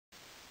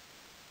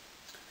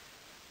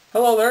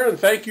Hello there, and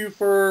thank you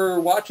for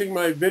watching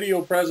my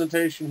video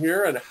presentation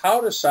here on how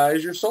to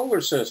size your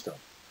solar system.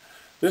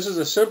 This is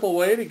a simple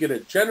way to get a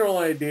general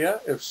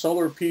idea if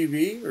solar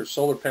PV or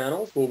solar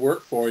panels will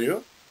work for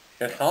you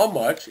and how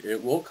much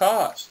it will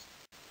cost.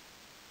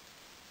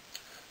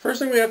 First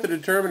thing we have to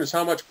determine is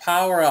how much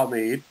power I'll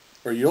need,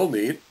 or you'll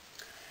need,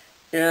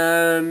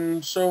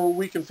 and so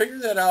we can figure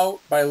that out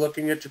by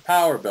looking at your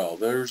power bill.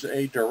 There's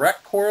a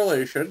direct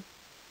correlation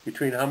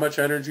between how much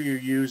energy you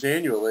use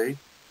annually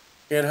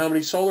and how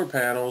many solar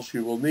panels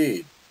you will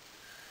need.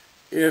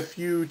 If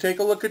you take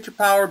a look at your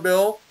power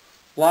bill,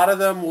 a lot of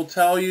them will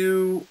tell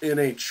you in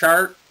a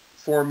chart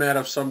format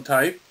of some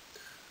type.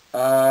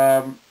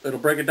 It'll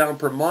break it down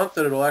per month,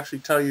 and it'll actually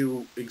tell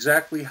you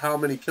exactly how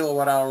many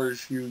kilowatt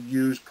hours you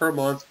use per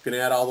month. You can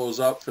add all those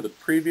up for the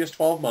previous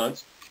 12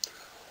 months.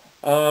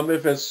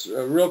 If it's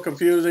a real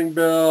confusing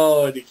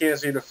bill and you can't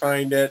seem to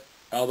find it,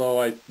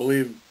 although I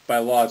believe by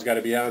law it's got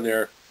to be on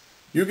there,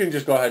 you can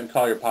just go ahead and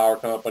call your power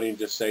company and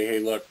just say, hey,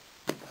 look,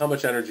 how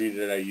much energy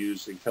did I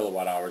use in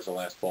kilowatt hours the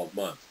last 12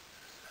 months?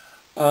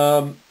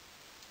 Now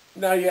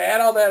you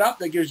add all that up,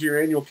 that gives you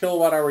your annual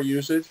kilowatt hour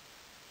usage,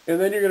 and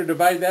then you're going to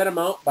divide that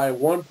amount by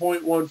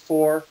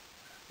 1.14.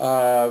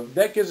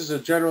 That gives us a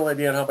general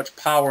idea on how much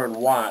power in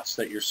watts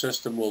that your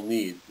system will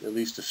need, at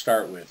least to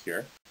start with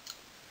here.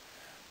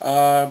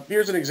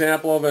 Here's an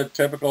example of a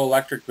typical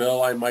electric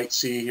bill I might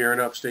see here in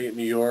upstate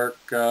New York.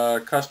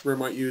 A customer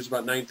might use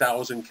about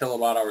 9,000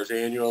 kilowatt hours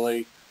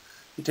annually.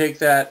 You take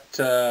that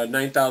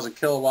 9,000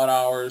 kilowatt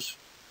hours,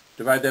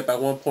 divide that by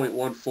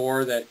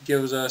 1.14, that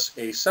gives us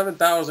a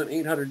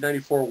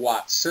 7,894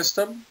 watt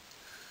system.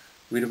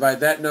 We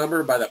divide that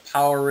number by the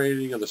power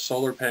rating of the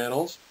solar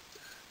panels.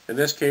 In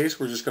this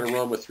case, we're just going to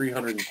run with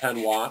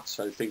 310 watts.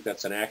 I think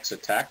that's an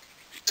Axatech.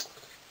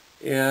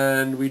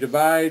 And we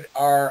divide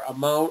our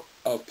amount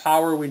of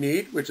power we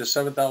need, which is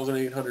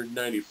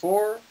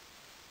 7,894,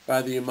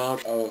 by the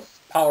amount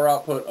of power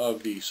output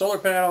of the solar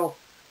panel.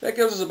 That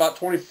gives us about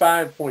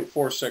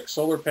 25.46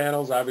 solar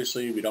panels.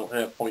 Obviously, we don't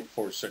have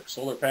 0.46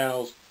 solar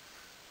panels.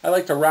 I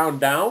like to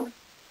round down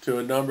to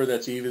a number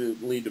that's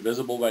evenly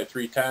divisible by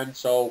 310.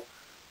 So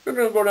we're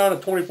going to go down to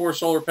 24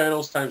 solar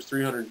panels times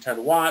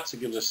 310 watts.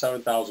 It gives us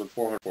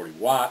 7,440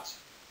 watts.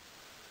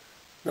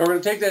 Now we're going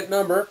to take that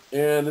number,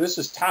 and this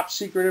is top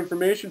secret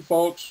information,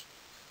 folks.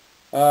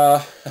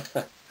 But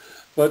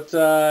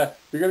you're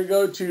going to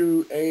go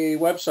to a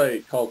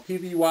website called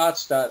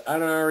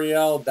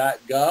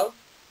pvwatts.nrel.gov.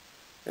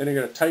 And you're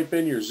going to type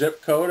in your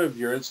zip code of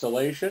your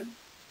installation.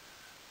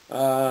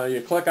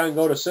 You click on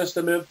Go to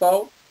System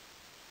Info,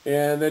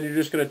 and then you're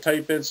just going to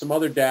type in some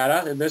other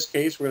data. In this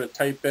case, we're going to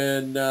type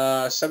in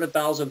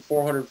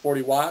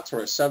 7,440 watts, or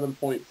a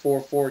 7.44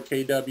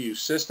 kW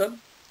system.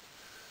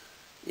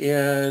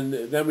 And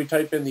then we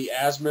type in the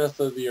azimuth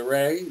of the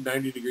array.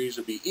 90 degrees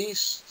would be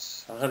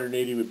east,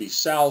 180 would be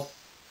south,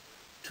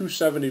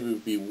 270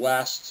 would be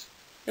west,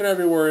 and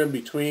everywhere in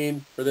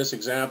between. For this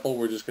example,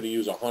 we're just going to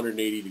use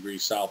 180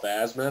 degrees south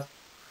azimuth.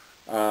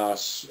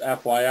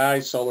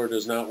 FYI, solar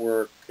does not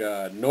work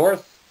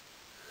north.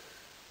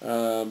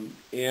 And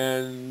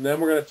then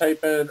we're going to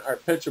type in our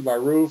pitch of our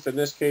roof. In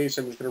this case,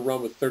 I'm just going to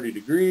run with 30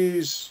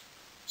 degrees.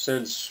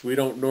 Since we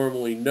don't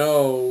normally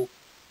know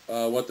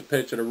what the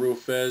pitch of the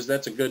roof is,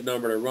 that's a good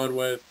number to run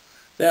with.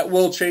 That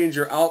will change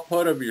your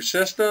output of your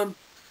system.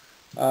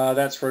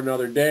 That's for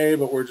another day,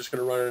 but we're just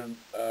going to run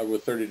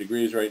with 30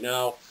 degrees right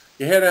now.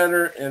 You hit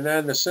enter, and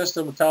then the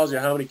system tells you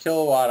how many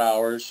kilowatt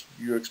hours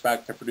you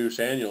expect to produce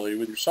annually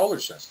with your solar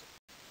system.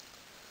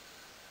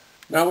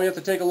 Now we have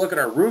to take a look at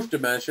our roof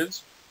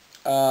dimensions.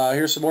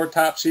 Here's some more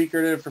top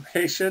secret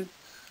information.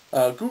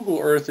 Google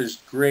Earth is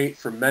great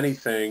for many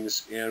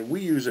things, and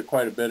we use it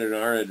quite a bit in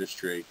our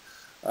industry.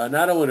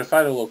 Not only to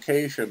find a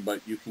location,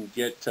 but you can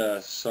get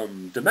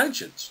some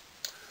dimensions.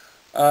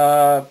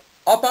 Up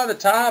on the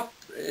top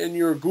in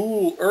your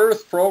Google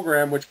Earth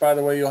program, which by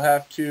the way you'll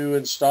have to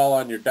install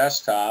on your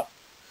desktop,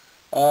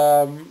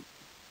 you're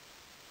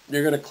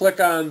going to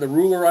click on the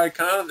ruler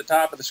icon at the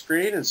top of the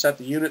screen and set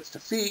the units to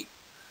feet,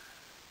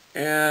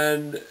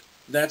 and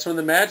that's when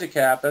the magic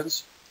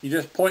happens. You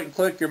just point and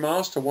click your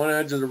mouse to one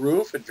edge of the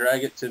roof and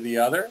drag it to the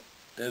other,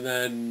 and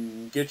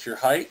then get your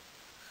height,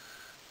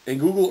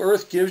 and Google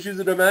Earth gives you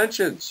the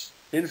dimensions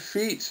in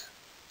feet.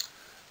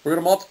 We're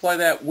going to multiply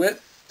that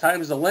width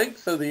times the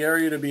length of the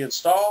area to be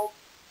installed,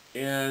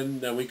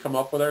 and then we come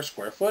up with our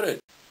square footage.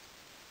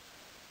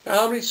 Now,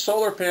 how many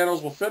solar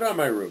panels will fit on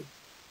my roof?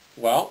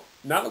 Well,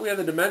 now that we have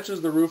the dimensions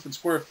of the roof in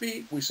square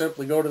feet, we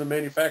simply go to the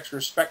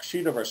manufacturer's spec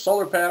sheet of our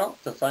solar panel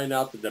to find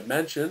out the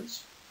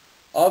dimensions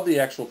of the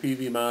actual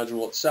PV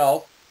module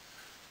itself.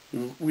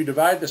 We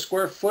divide the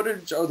square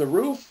footage of the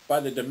roof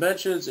by the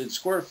dimensions in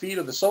square feet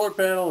of the solar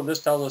panel, and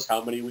this tells us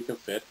how many we can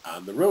fit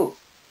on the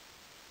roof.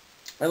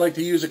 I like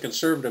to use a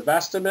conservative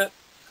estimate.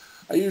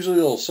 I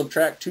usually will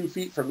subtract 2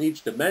 feet from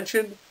each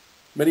dimension.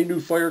 Many new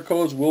fire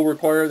codes will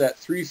require that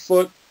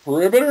 3-foot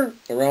perimeter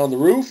around the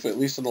roof, at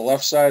least on the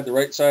left side, the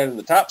right side, and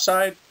the top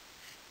side.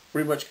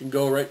 Pretty much can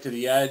go right to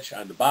the edge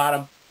on the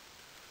bottom.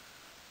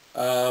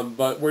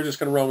 But we're just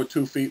going to run with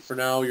 2 feet for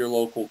now. Your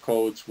local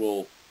codes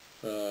will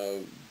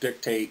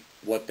dictate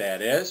what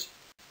that is.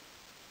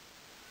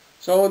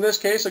 So in this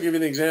case, I'll give you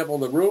an example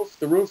of the roof.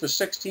 The roof is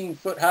 16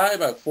 foot high,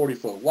 about 40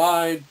 foot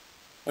wide.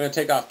 I'm going to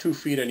take off 2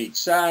 feet on each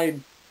side.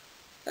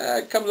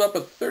 It comes up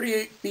with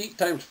 38 feet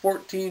times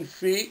 14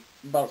 feet,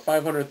 about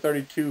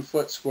 532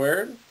 foot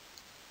squared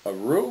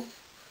of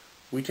roof.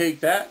 We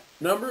take that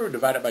number,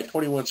 divide it by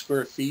 21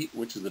 square feet,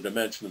 which is the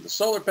dimension of the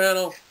solar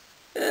panel.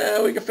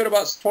 And we can fit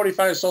about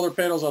 25 solar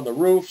panels on the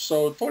roof,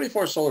 so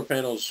 24 solar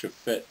panels should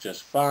fit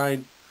just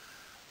fine.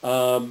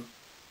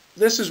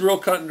 This is real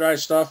cut and dry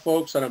stuff,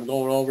 folks, that I'm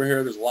going over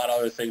here. There's a lot of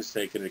other things to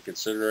take into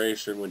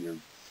consideration when you're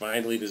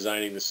finally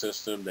designing the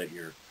system that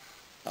your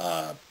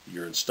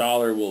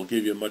installer will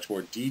give you a much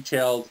more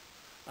detailed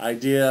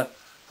idea.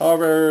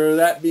 However,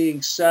 that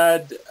being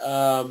said,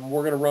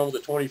 we're going to run with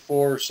the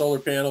 24 solar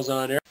panels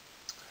on there.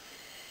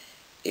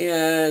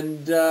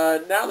 And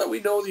now that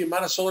we know the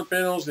amount of solar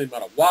panels, the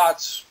amount of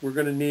watts we're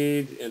going to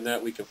need, and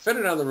that we can fit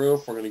it on the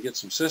roof, we're going to get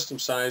some system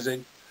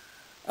sizing.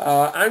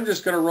 I'm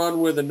just going to run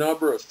with a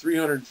number of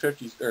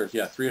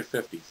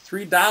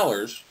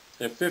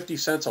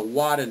 $3.50 a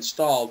watt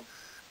installed.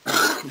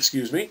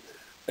 Excuse me.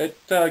 It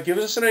gives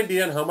us an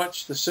idea on how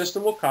much the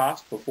system will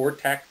cost before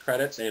tax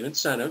credits and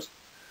incentives.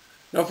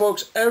 Now,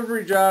 folks,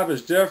 every job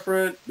is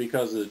different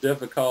because of the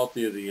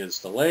difficulty of the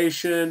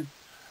installation.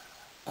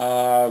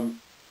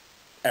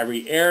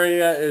 Every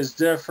area is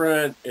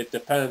different. It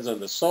depends on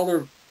the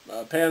solar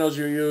panels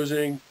you're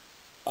using.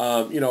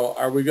 Are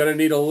we going to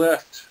need a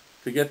lift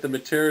to get the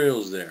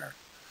materials there?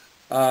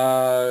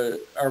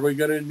 Are we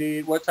going to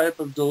need, what type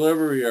of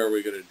delivery are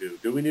we going to do?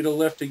 Do we need a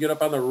lift to get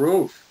up on the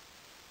roof?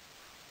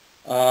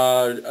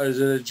 Is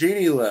it a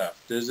genie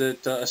lift? Is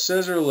it a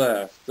scissor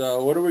lift?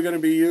 What are we going to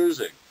be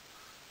using?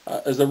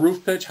 Is the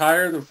roof pitch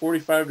higher than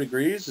 45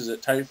 degrees? Is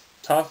it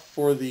tough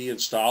for the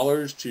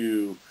installers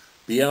to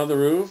be on the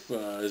roof?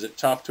 Is it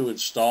tough to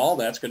install?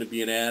 That's going to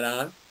be an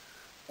add-on.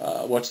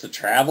 What's the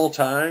travel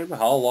time?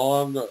 How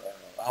long,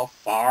 how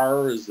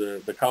far is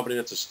the company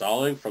that's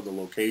installing from the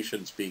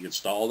location it's being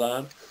installed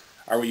on?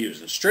 Are we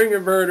using string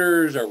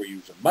inverters? Are we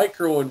using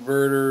micro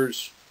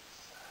inverters?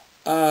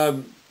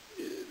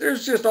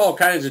 There's just all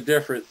kinds of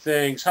different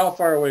things. How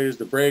far away is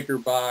the breaker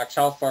box?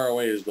 How far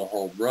away is the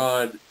home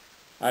run?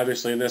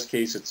 Obviously, in this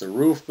case, it's a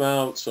roof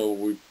mount, so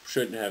we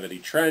shouldn't have any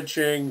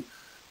trenching.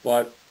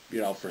 But,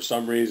 for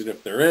some reason,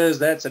 if there is,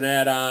 that's an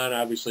add-on.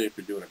 Obviously, if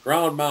you're doing a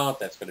ground mount,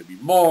 that's going to be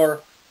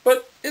more.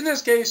 But in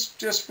this case,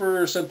 just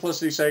for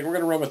simplicity's sake, we're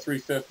going to run with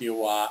 $3.50 a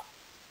watt.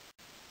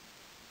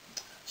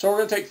 So we're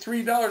going to take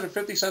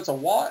 $3.50 a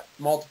watt,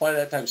 multiply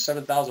that times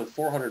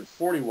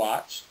 7,440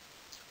 watts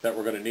that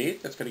we're going to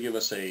need. That's going to give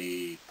us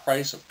a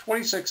price of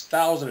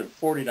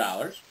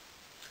 $26,040.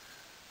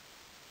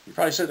 You're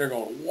probably sitting there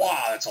going,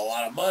 wow, that's a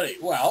lot of money.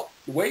 Well,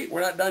 wait,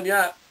 we're not done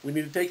yet. We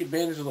need to take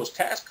advantage of those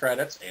tax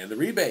credits and the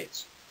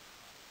rebates.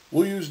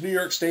 We'll use New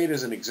York State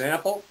as an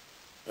example.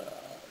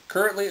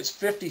 Currently, it's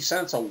 50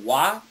 cents a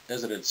watt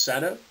as an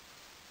incentive.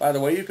 By the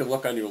way, you can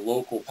look on your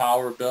local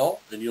power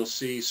bill, and you'll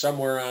see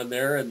somewhere on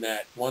there in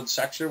that one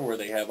section where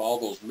they have all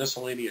those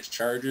miscellaneous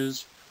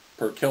charges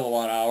per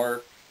kilowatt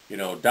hour,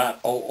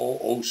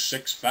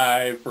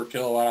 .00065 per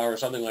kilowatt hour,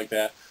 something like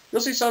that.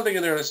 You'll see something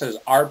in there that says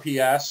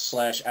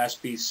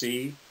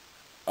RPS/SBC,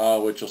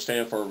 which will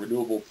stand for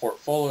Renewable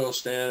Portfolio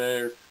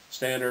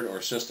Standard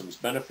or Systems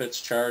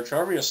Benefits Charge.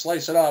 However you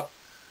slice it up,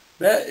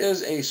 that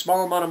is a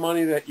small amount of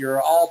money that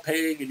you're all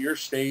paying in your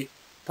state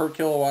per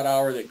kilowatt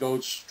hour that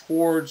goes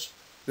towards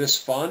this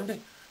fund.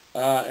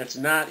 It's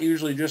not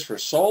usually just for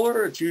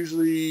solar. It's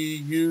usually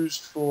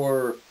used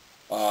for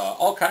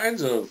all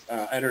kinds of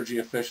energy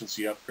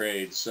efficiency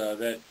upgrades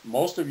that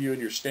most of you in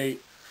your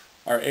state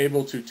are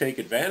able to take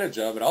advantage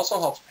of. It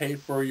also helps pay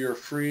for your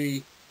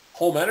free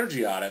home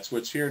energy audits,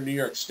 which here in New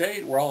York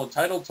State, we're all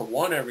entitled to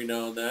one every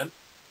now and then.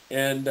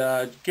 And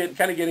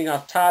getting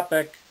off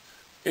topic,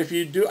 if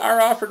you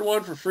are offered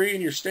one for free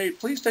in your state,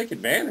 please take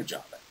advantage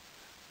of it.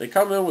 They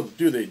come in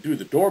they do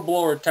the door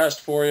blower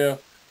test for you,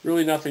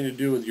 really nothing to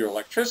do with your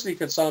electricity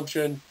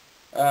consumption.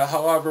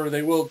 However,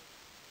 they will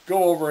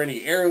go over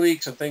any air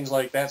leaks and things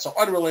like that. So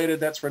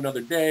unrelated, that's for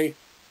another day,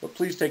 but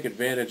please take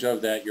advantage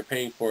of that. You're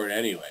paying for it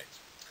anyways.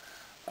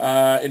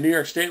 In New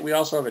York State, we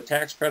also have a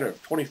tax credit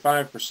of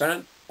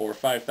 25% or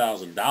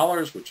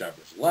 $5,000,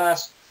 whichever is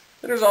less.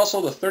 And there's also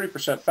the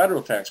 30%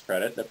 federal tax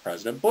credit that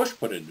President Bush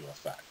put into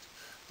effect.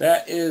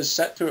 That is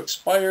set to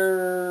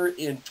expire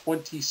in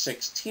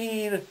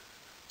 2016.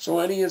 So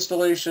any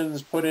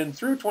installations put in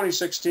through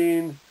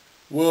 2016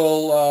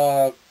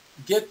 will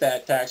get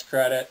that tax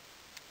credit.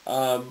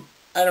 I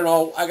don't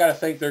know. I got to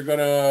think they're going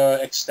to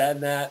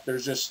extend that.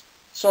 There's just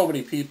so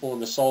many people in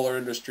the solar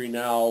industry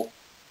now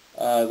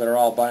that are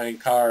all buying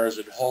cars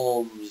and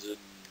homes and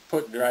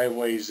putting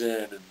driveways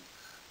in and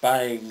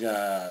buying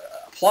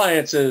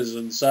appliances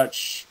and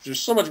such. There's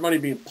so much money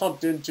being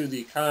pumped into the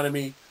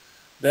economy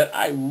that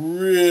I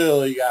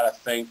really got to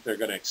think they're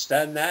going to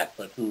extend that,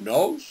 but who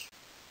knows?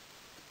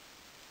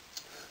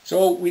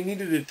 So we need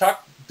to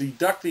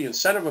deduct the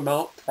incentive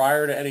amount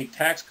prior to any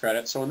tax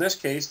credit. So in this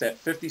case, that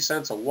 50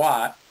 cents a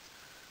watt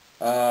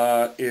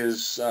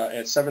is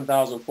at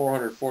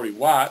 7,440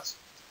 watts.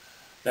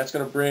 That's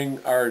going to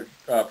bring our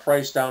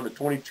price down to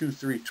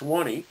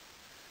 $22,320.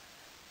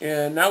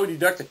 And now we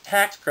deduct the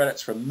tax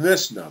credits from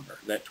this number,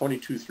 that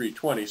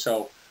 $22,320.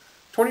 So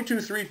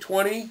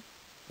 $22,320,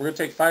 we're going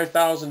to take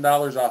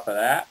 $5,000 off of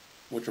that,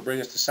 which will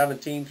bring us to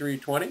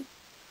 $17,320.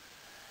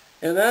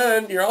 And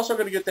then you're also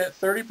going to get that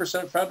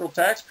 30% federal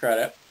tax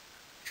credit.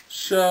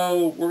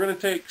 So we're going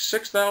to take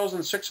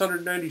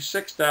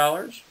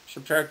 $6,696,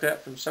 subtract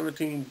that from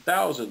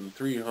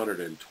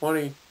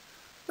 $17,320.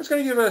 That's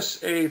going to give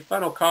us a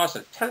final cost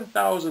of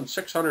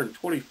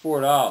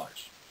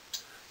 $10,624.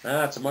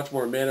 That's a much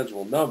more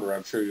manageable number,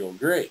 I'm sure you'll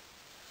agree.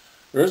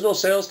 There is no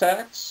sales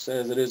tax,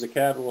 as it is a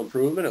capital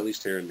improvement, at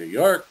least here in New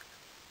York.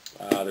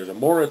 There's a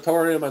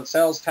moratorium on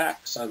sales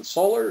tax on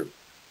solar,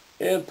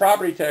 and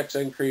property tax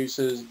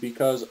increases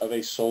because of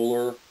a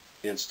solar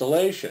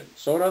installation.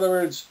 So in other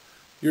words,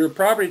 your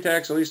property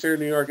tax, at least here in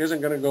New York,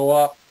 isn't going to go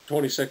up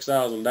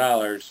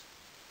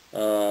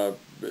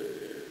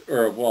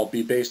 $26,000,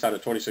 be based on a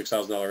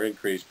 $26,000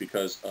 increase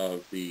because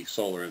of the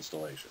solar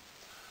installation.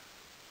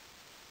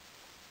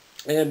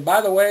 And by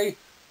the way,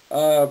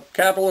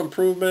 capital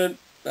improvement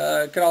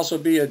could also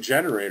be a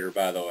generator,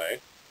 by the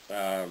way.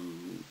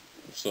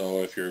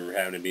 So if you're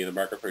having to be in the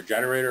market for a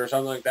generator or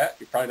something like that,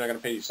 you're probably not going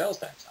to pay any sales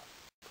tax on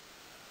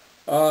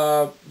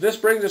it. This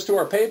brings us to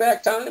our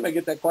payback time. I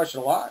get that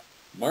question a lot.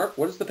 Mark,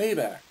 what is the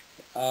payback?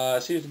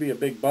 Seems to be a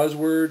big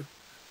buzzword.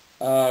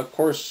 Of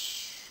course,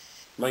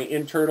 my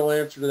internal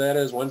answer to that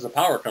is, when's the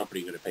power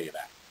company going to pay you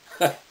back?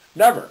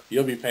 Never.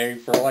 You'll be paying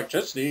for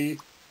electricity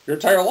your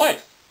entire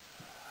life.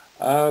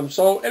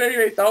 So at any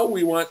rate, though,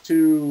 we want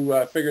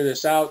to figure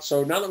this out.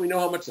 So now that we know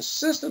how much the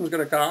system is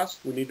going to cost,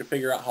 we need to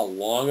figure out how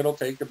long it'll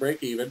take to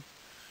break even.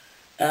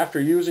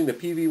 After using the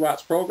PV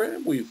Watts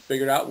program, we've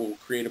figured out we'll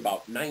create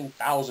about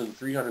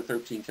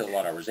 9,313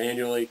 kilowatt hours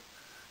annually.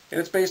 And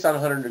it's based on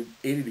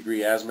 180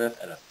 degree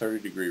azimuth and a 30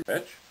 degree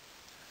pitch.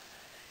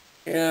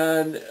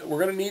 And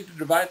we're going to need to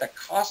divide the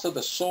cost of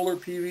the solar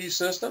PV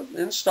system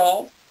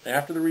installed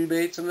after the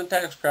rebates and the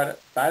tax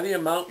credit by the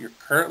amount you're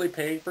currently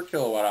paying per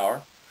kilowatt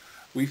hour.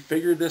 We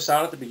figured this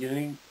out at the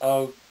beginning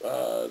of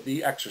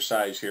the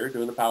exercise here,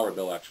 doing the power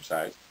bill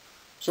exercise.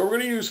 So we're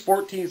going to use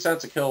 14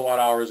 cents a kilowatt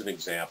hour as an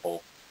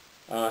example.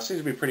 Seems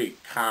to be pretty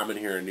common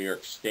here in New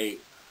York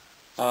State.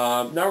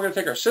 Now we're going to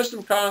take our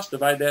system cost,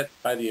 divide that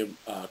by the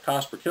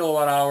cost per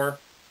kilowatt hour,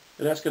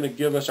 and that's going to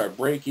give us our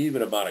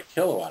break-even amount of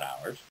kilowatt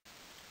hours.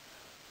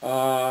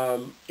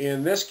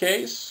 In this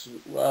case,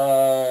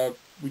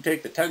 we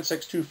take the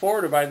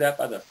 10,624, divide that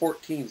by the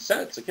 14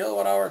 cents a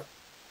kilowatt hour.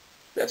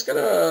 That's going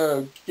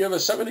to give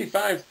us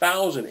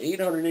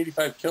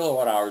 75,885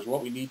 kilowatt hours,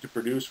 what we need to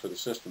produce for the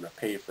system to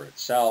pay for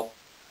itself.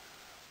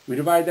 We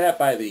divide that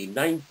by the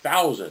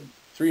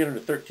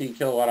 9,313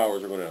 kilowatt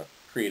hours we're going to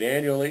create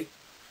annually.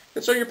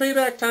 And so your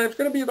payback time is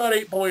going to be about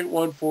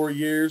 8.14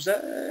 years,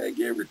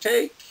 give or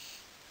take.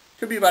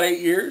 Could be about 8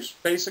 years,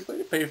 basically,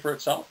 to pay for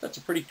itself. That's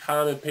a pretty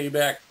common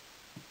payback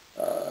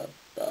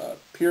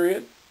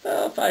period.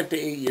 5 to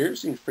 8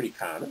 years seems pretty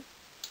common.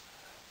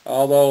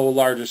 Although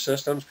larger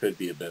systems could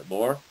be a bit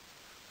more.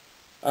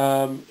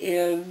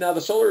 And now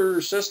the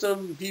solar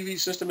system, PV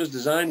system, is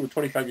designed with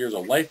 25 years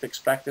of life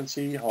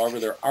expectancy. However,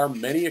 there are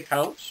many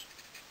accounts,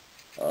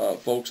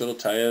 folks that'll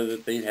tell you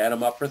that they've had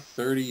them up for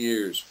 30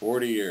 years,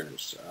 40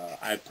 years.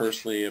 I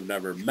personally have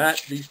never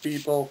met these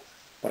people,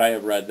 but I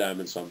have read them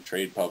in some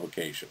trade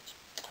publications.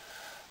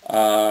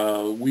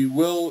 We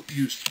will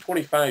use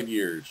 25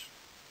 years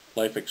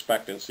life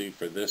expectancy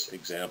for this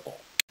example,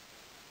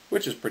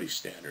 which is pretty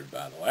standard,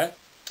 by the way.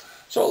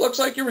 So it looks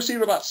like you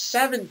receive about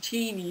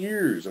 17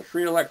 years of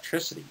free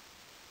electricity.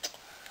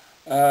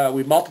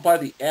 We multiply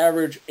the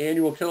average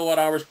annual kilowatt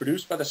hours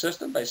produced by the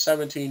system by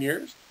 17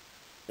 years.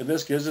 And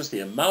this gives us the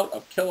amount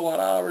of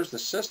kilowatt hours the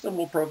system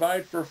will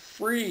provide for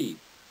free.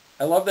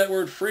 I love that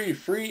word free.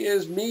 Free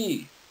is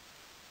me.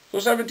 So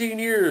 17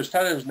 years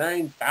times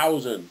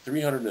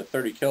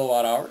 9,330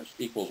 kilowatt hours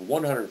equals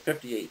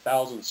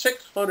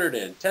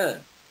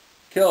 158,610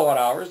 kilowatt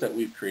hours that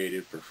we've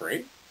created for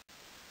free.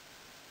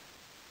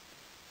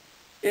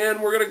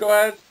 And we're going to go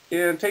ahead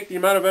and take the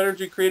amount of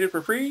energy created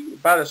for free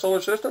by the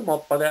solar system,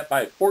 multiply that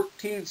by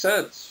 14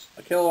 cents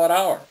a kilowatt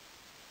hour.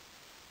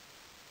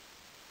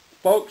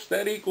 Folks,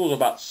 that equals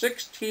about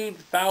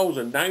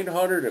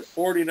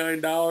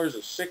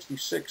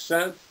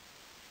 $16,949.66.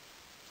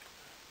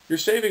 You're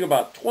saving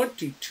about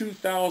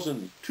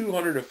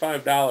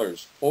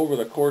 $22,205 over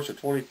the course of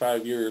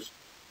 25 years,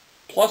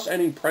 plus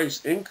any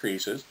price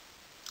increases.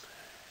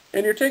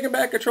 And you're taking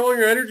back control of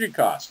your energy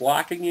costs,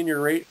 locking in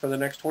your rate for the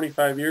next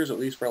 25 years, at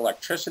least for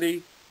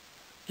electricity,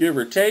 give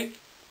or take.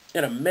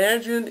 And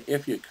imagine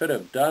if you could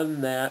have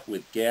done that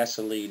with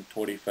gasoline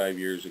 25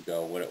 years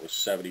ago when it was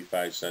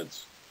 75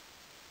 cents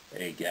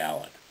a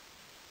gallon.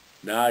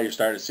 Now you're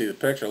starting to see the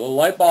picture. A little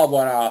light bulb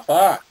went off,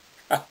 huh?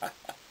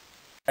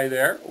 Right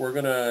there, we're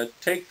going to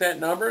take that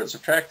number and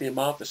subtract the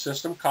amount the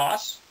system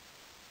costs.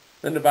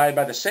 then divide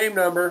by the same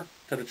number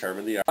to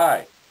determine the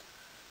ROI.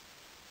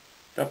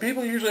 Now,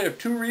 people usually have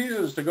two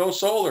reasons to go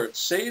solar. It's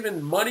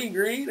saving money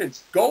green,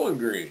 it's going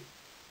green.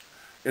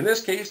 In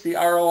this case, the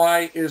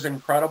ROI is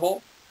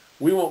incredible.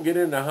 We won't get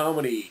into how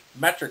many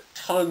metric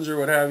tons or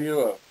what have you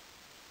of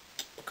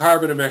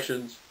carbon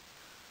emissions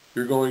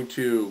you're going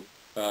to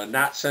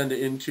not send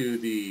into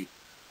the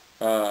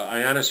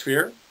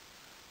ionosphere.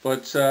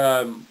 But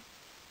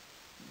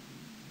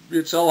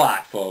it's a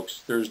lot,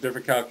 folks. There's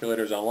different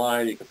calculators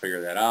online. You can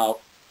figure that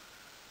out.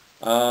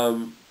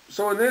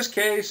 So in this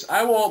case,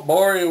 I won't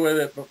bore you with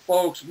it, but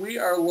folks, we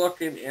are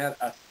looking at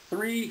a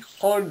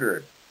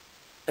 379%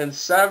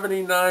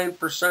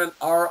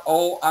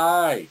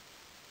 ROI.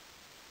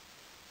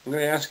 I'm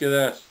going to ask you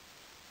this.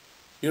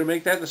 You going to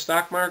make that in the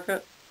stock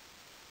market?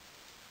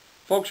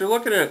 Folks, you're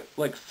looking at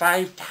like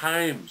 5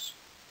 times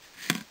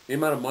the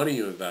amount of money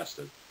you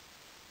invested.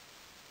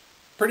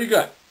 Pretty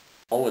good.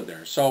 In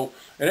there. So,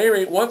 at any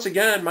rate, once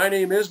again, my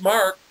name is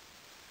Mark,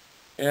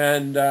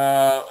 and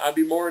I'd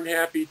be more than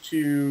happy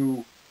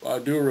to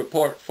do a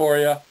report for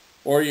you,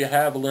 or you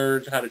have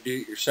learned how to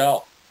do it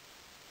yourself.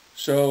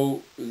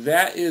 So,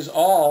 that is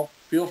all.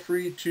 Feel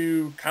free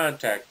to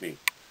contact me.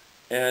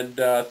 And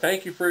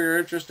thank you for your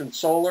interest in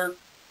solar,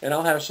 and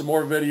I'll have some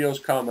more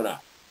videos coming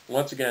up.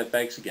 Once again,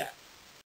 thanks again.